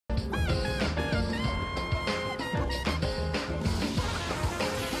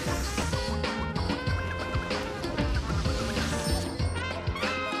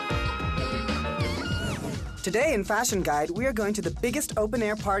Today in Fashion Guide, we are going to the biggest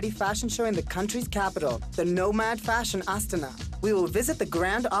open-air party fashion show in the country's capital, the Nomad Fashion Astana. We will visit the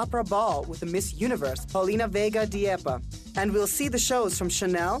Grand Opera Ball with the Miss Universe, Paulina Vega Dieppa. And we'll see the shows from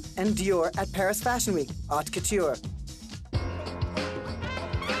Chanel and Dior at Paris Fashion Week, Haute Couture.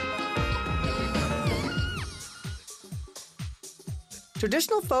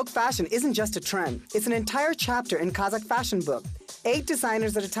 Traditional folk fashion isn't just a trend, it's an entire chapter in Kazakh fashion book. 8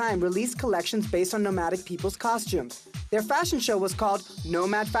 designers at a time released collections based on nomadic people's costumes. Their fashion show was called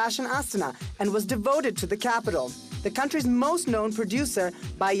Nomad Fashion Astana and was devoted to the capital. The country's most known producer,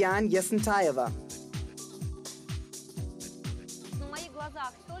 Bayan Yesentayeva.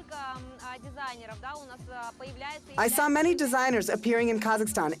 I saw many designers appearing in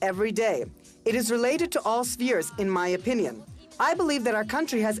Kazakhstan every day. It is related to all spheres, in my opinion. I believe that our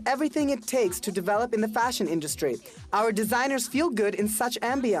country has everything it takes to develop in the fashion industry. Our designers feel good in such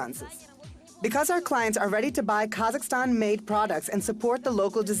ambiances. Because our clients are ready to buy Kazakhstan-made products and support the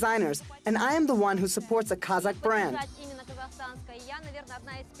local designers, and I am the one who supports a Kazakh brand.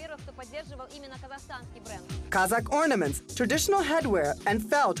 Kazakh ornaments, traditional headwear, and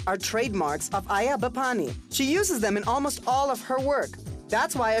felt are trademarks of Aya Bapani. She uses them in almost all of her work.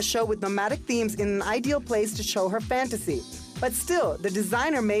 That's why a show with nomadic themes is an ideal place to show her fantasy. But still, the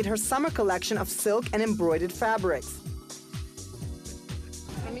designer made her summer collection of silk and embroidered fabrics.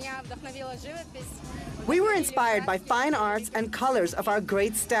 We were inspired by fine arts and colors of our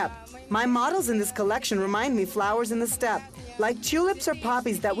great steppe. My models in this collection remind me flowers in the steppe, like tulips or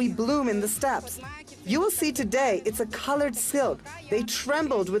poppies that we bloom in the steppes. You will see today it's a colored silk. They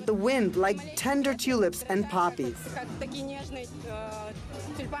trembled with the wind like tender tulips and poppies.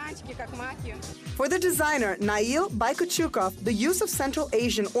 For the designer Nail Baikuchukov, the use of Central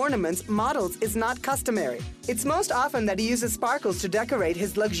Asian ornaments, models, is not customary. It's most often that he uses sparkles to decorate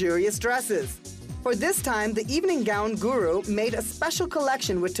his luxurious dresses. For this time, the evening gown guru made a special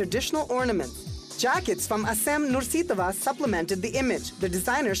collection with traditional ornaments. Jackets from Asem Nursitova supplemented the image. The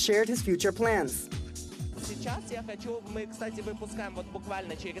designer shared his future plans.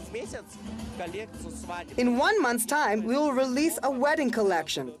 In 1 month's time, we will release a wedding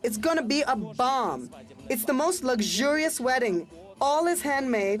collection. It's gonna be a bomb. It's the most luxurious wedding. All is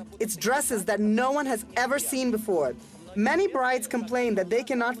handmade. It's dresses that no one has ever seen before. Many brides complain that they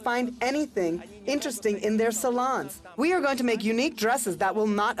cannot find anything interesting in their salons. We are going to make unique dresses that will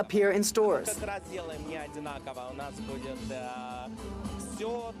not appear in stores.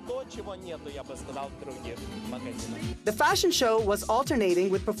 The fashion show was alternating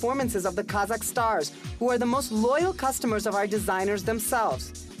with performances of the Kazakh stars, who are the most loyal customers of our designers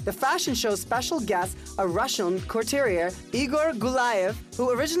themselves. The fashion show's special guest, a Russian couturier, Igor Gulayev,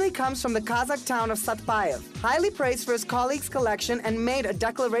 who originally comes from the Kazakh town of Satpayev, highly praised for his colleagues' collection and made a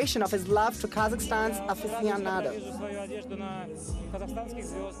declaration of his love to Kazakhstan's aficionados.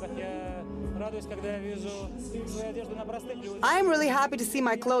 I am really happy to see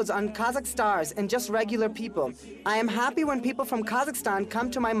my clothes on Kazakh stars and just regular people. I am happy when people from Kazakhstan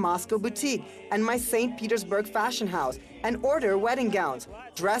come to my Moscow boutique and my St. Petersburg fashion house and order wedding gowns,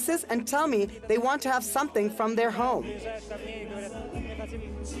 dresses, and tell me they want to have something from their home.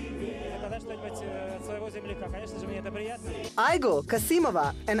 Aigul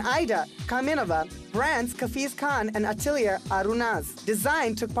Kasimova and Aida Kaminova, brands Kafiz Khan and Atelier Arunaz,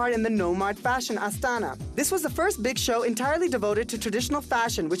 design took part in the Nomad Fashion Astana. This was the first big show entirely devoted to traditional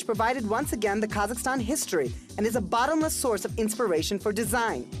fashion, which provided once again the Kazakhstan history and is a bottomless source of inspiration for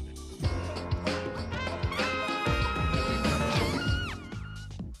design.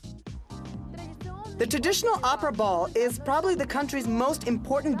 The traditional opera ball is probably the country's most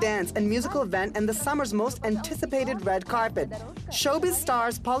important dance and musical event and the summer's most anticipated red carpet. Showbiz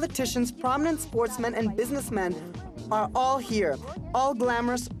stars, politicians, prominent sportsmen, and businessmen are all here, all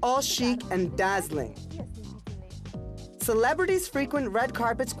glamorous, all chic, and dazzling. Celebrities frequent red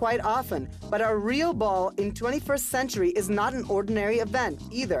carpets quite often, but our real ball in 21st century is not an ordinary event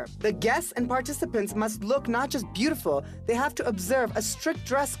either. The guests and participants must look not just beautiful, they have to observe a strict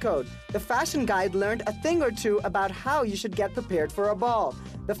dress code. The fashion guide learned a thing or two about how you should get prepared for a ball.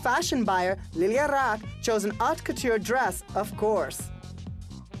 The fashion buyer, Lilia Rak, chose an haute couture dress, of course.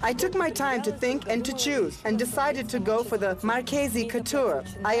 I took my time to think and to choose and decided to go for the Marchesi Couture.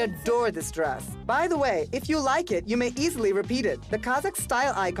 I adore this dress. By the way, if you like it, you may easily repeat it. The Kazakh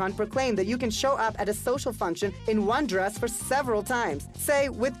style icon proclaimed that you can show up at a social function in one dress for several times, say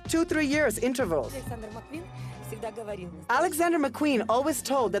with 2-3 years intervals. Alexander McQueen always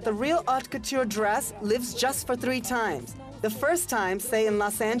told that the real haute couture dress lives just for 3 times. The first time, say in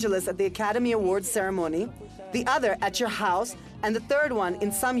Los Angeles at the Academy Awards ceremony, the other at your house, and the third one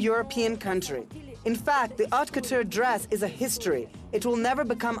in some European country. In fact, the haute couture dress is a history. It will never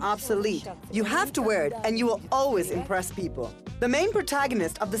become obsolete. You have to wear it, and you will always impress people. The main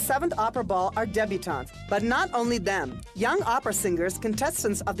protagonists of the 7th Opera Ball are debutantes, but not only them. Young opera singers,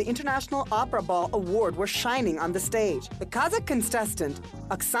 contestants of the International Opera Ball Award, were shining on the stage. The Kazakh contestant,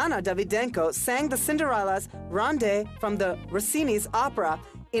 Oksana Davydenko, sang the Cinderella's Ronde from the Rossini's opera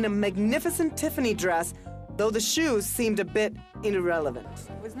in a magnificent Tiffany dress, though the shoes seemed a bit irrelevant.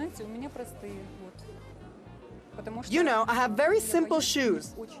 You know, I have very simple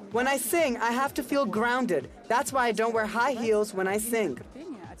shoes. When I sing, I have to feel grounded. That's why I don't wear high heels when I sing.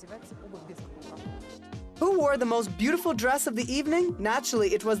 Who wore the most beautiful dress of the evening?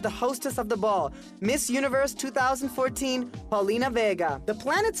 Naturally, it was the hostess of the ball, Miss Universe 2014, Paulina Vega. The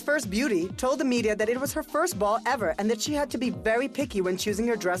planet's first beauty told the media that it was her first ball ever and that she had to be very picky when choosing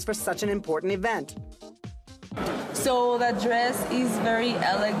her dress for such an important event. So that dress is very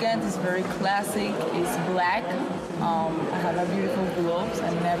elegant, it's very classic, it's black. I have a beautiful gloves. I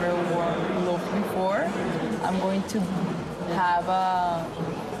never worn gloves before. I'm going to have a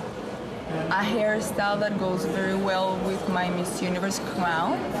hairstyle that goes very well with my Miss Universe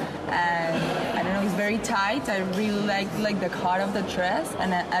crown. And I don't know, it's very tight. I really like the cut of the dress,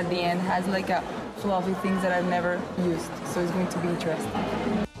 and at the end has like a fluffy things that I've never used. So it's going to be interesting.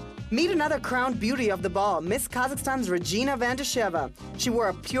 Meet another crowned beauty of the ball, Miss Kazakhstan's Regina Vandasheva. She wore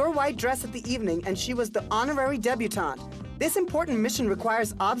a pure white dress at the evening, and she was the honorary debutante. This important mission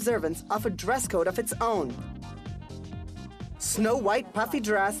requires observance of a dress code of its own. Snow white puffy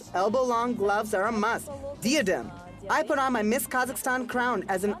dress, elbow-long gloves are a must. Diadem. I put on my Miss Kazakhstan crown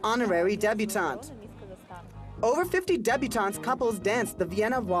as an honorary debutante. Over 50 debutantes couples danced the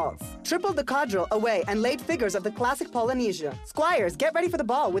Vienna waltz, tripled the quadrille away, and laid figures of the classic Polynesia. Squires get ready for the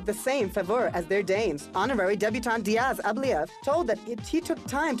ball with the same fervor as their dames. Honorary debutante Diaz Abliev told that he took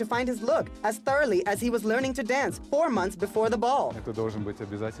time to find his look as thoroughly as he was learning to dance 4 months before the ball. Это должен быть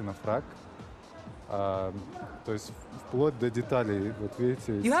обязательно фрак. То есть вплоть до деталей. Вот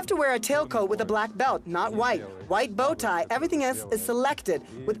видите. You have to wear a tailcoat with a black belt, not white. White bow tie, everything else is selected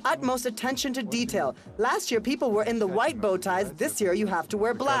with utmost attention to detail. Last year people were in the white bow ties, this year you have to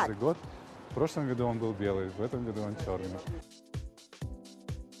wear black. Каждый год. В прошлом году он был белый, в этом году он черный.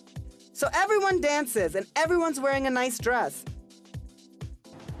 So everyone dances and everyone's wearing a nice dress.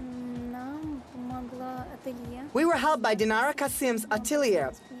 We were helped by Dinara Kasim's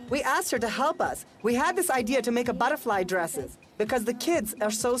atelier. We asked her to help us. We had this idea to make a butterfly dresses because the kids are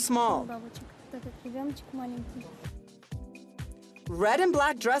so small. Red and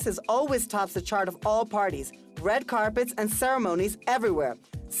black dresses always tops the chart of all parties. Red carpets and ceremonies everywhere.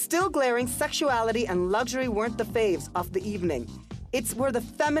 Still glaring sexuality and luxury weren't the faves of the evening. It's where the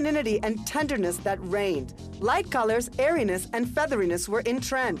femininity and tenderness that reigned. Light colors, airiness, and featheriness were in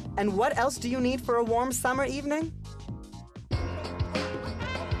trend. And what else do you need for a warm summer evening?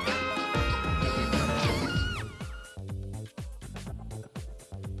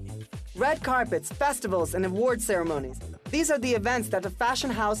 Red carpets, festivals, and award ceremonies. These are the events that the fashion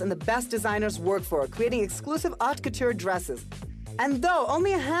house and the best designers work for, creating exclusive haute couture dresses. And though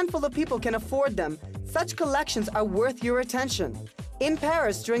only a handful of people can afford them, such collections are worth your attention. In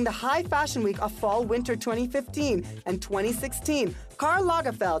Paris, during the High Fashion Week of Fall-Winter 2015 and 2016, Karl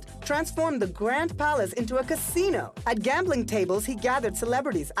Lagerfeld transformed the Grand Palace into a casino. At gambling tables, he gathered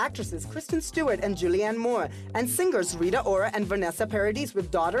celebrities, actresses Kristen Stewart and Julianne Moore, and singers Rita Ora and Vanessa Paradis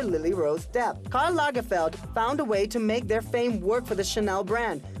with daughter Lily Rose Depp. Karl Lagerfeld found a way to make their fame work for the Chanel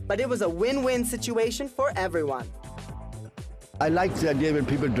brand, but it was a win-win situation for everyone. I liked the idea when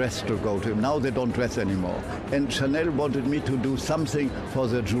people dressed to go to him. Now they don't dress anymore. And Chanel wanted me to do something for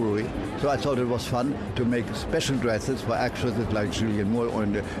their jewelry. So I thought it was fun to make special dresses for actresses like Julianne Moore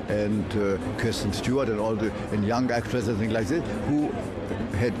and Kristen Stewart and young actresses and things like this, who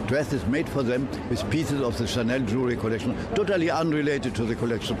had dresses made for them with pieces of the Chanel jewelry collection, totally unrelated to the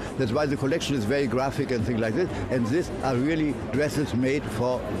collection. That's why the collection is very graphic and things like this. And these are really dresses made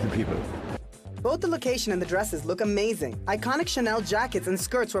for the people. Both the location and the dresses look amazing. Iconic Chanel jackets and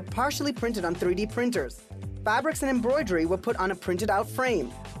skirts were partially printed on 3D printers. Fabrics and embroidery were put on a printed-out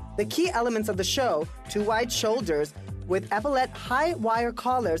frame. The key elements of the show, 2 wide shoulders with epaulette high-wire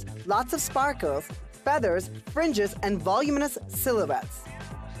collars, lots of sparkles, feathers, fringes, and voluminous silhouettes.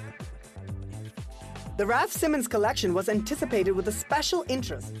 The Ralph Simmons collection was anticipated with a special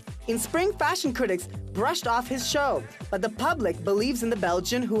interest. In spring, fashion critics brushed off his show, but the public believes in the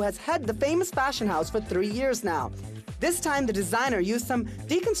Belgian who has head the famous fashion house for 3 years now. This time, the designer used some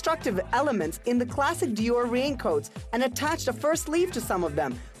deconstructive elements in the classic Dior raincoats and attached a fur sleeve to some of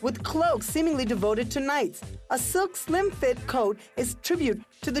them, with cloaks seemingly devoted to knights. A silk slim-fit coat is tribute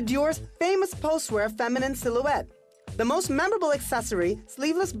to the Dior's famous post-war feminine silhouette. The most memorable accessory,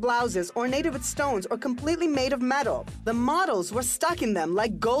 sleeveless blouses ornated with stones or completely made of metal. The models were stuck in them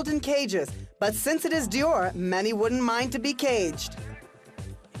like golden cages, but since it is Dior, many wouldn't mind to be caged.